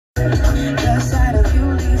The sight of you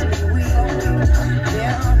leaves me weak.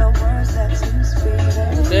 There are no words that to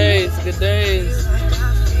speak. Good days.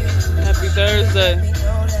 Happy Thursday.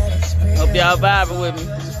 Hope y'all vibing with me.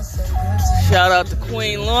 Shout out to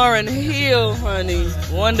Queen Lauryn Hill, honey.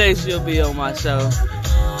 One day she'll be on my show.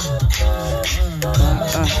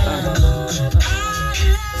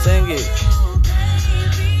 Sing it.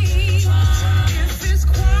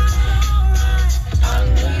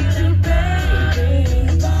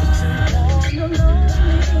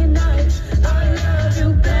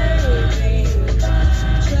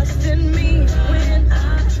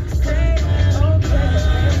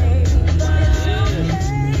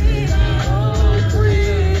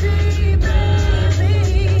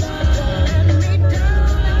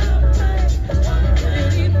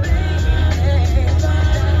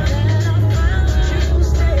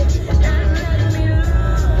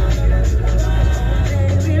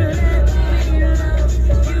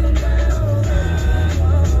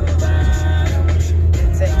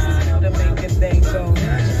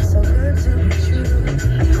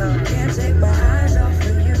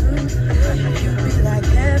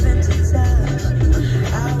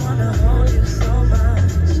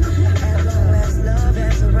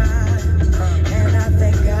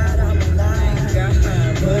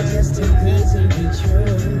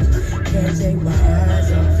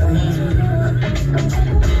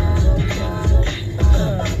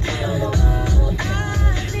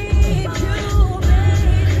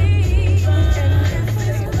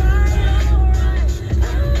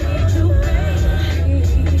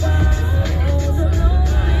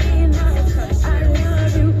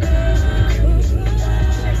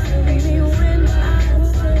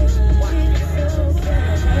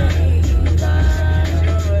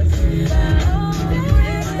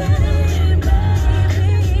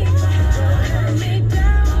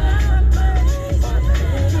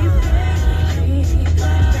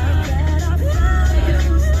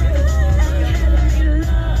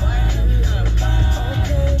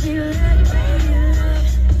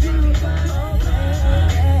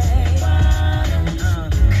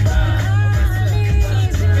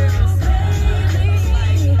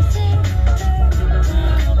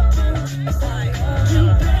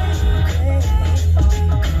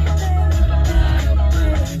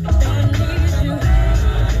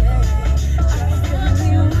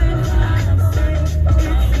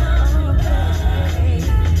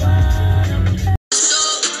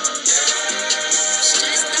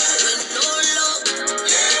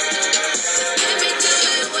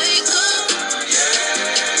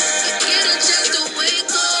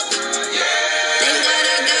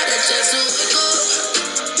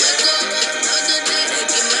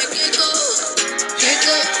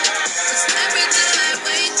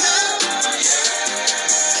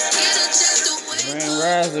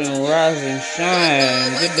 Rise and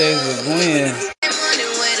shine. Good days with Gwen.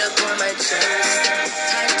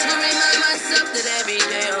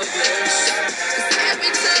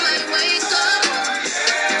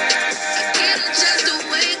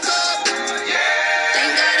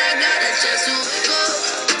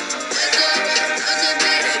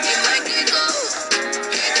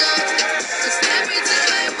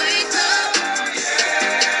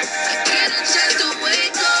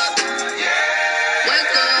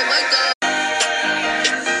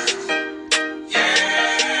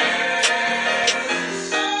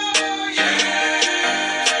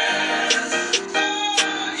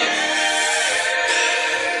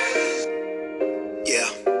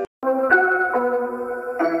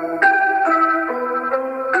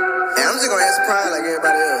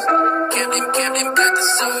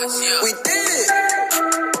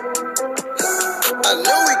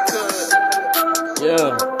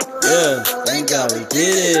 Yeah, thank God we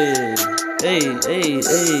did it. Hey.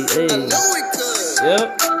 I know we could. Yep.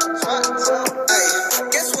 Hey,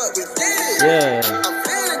 guess what? We did it. Yeah.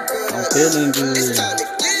 I'm feeling good.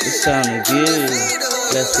 It's time to get it.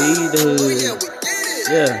 Let's feed the hood.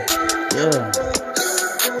 Yeah.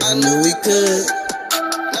 I knew we could.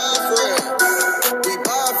 Nah, for real. We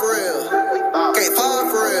ball for real. Can't fall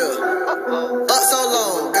for real. Fuck so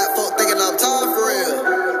long. Got folk thinking I'm tall for real.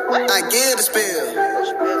 I give the spill.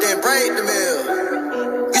 Then break the mill.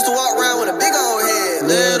 Used to walk around with a big old head.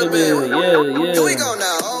 Little bit. Yeah. Here we go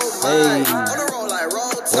now. Oh my. Hey. On the road like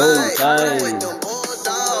roll tide. With them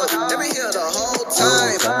bulldogs. Let me hear the whole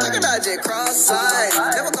time. Look at that just cross sides.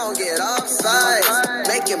 Never gonna get off sides.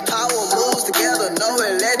 Making power moves together. No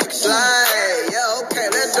electric slide. Yeah, okay,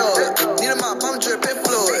 let's do it. Need a mop, I'm dripping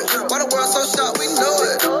fluid. Why the world so sharp, we know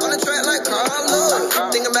it. On the track like Carl Lewis.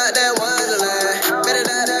 Think about that Wonderland. Better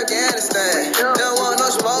than Afghanistan. Don't want no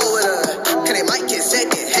smoke with us. Cause they might get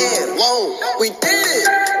second hand. we did it.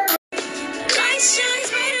 Light shines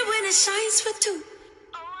brighter when it shines for two.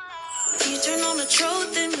 You turn on the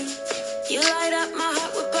truth in me. You light up my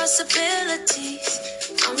heart with possibilities.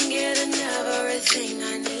 I'm getting everything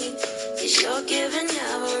I need, 'cause you're giving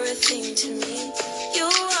everything to me. You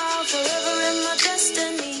are forever in my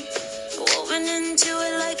destiny, woven into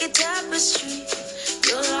it like a tapestry.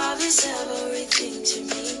 Your love is everything to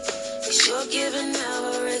me, 'cause you're giving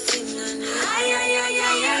everything I need. I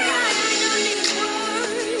don't need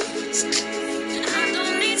words, I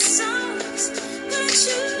don't need songs, but I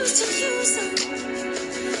choose to use them.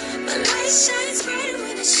 My light shines brighter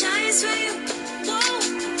when it shines for you. No,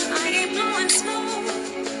 I ain't blowing smoke.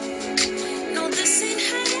 No, this ain't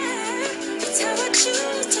higher. It's how I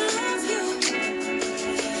choose to love you.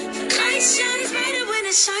 My light shines brighter when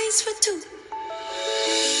it shines for two.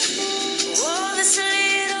 Oh, this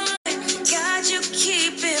little light, God, you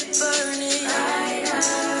keep it burning. Brighter,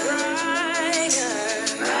 brighter,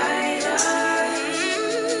 brighter.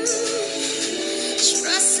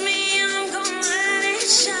 Trust me, I'm gonna let it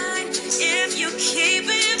shine if you keep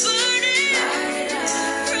it burning. Brighter,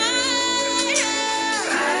 brighter,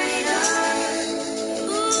 brighter.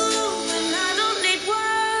 Ooh, and I don't need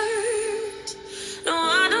words, no,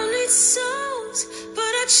 I don't need songs,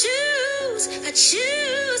 but I choose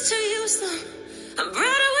to use them. I'm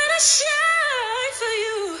brighter when I shine for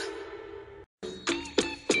you.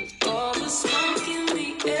 All the smoke in the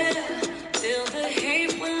air, till the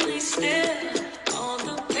hate when they stare. All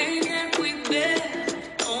the pain that we bear,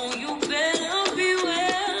 oh, you better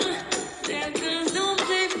beware. Their guns don't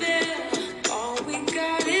play fair. All we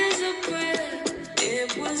got is a prayer. It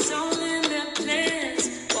was all in their plans.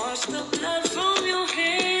 Wash the blood from your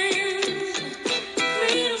hands.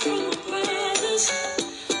 Freedom from the brothers,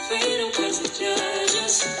 freedom 'cause the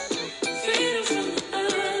judges, freedom from the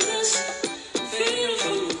others, freedom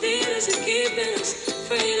from the leaders that keep us,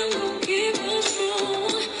 freedom.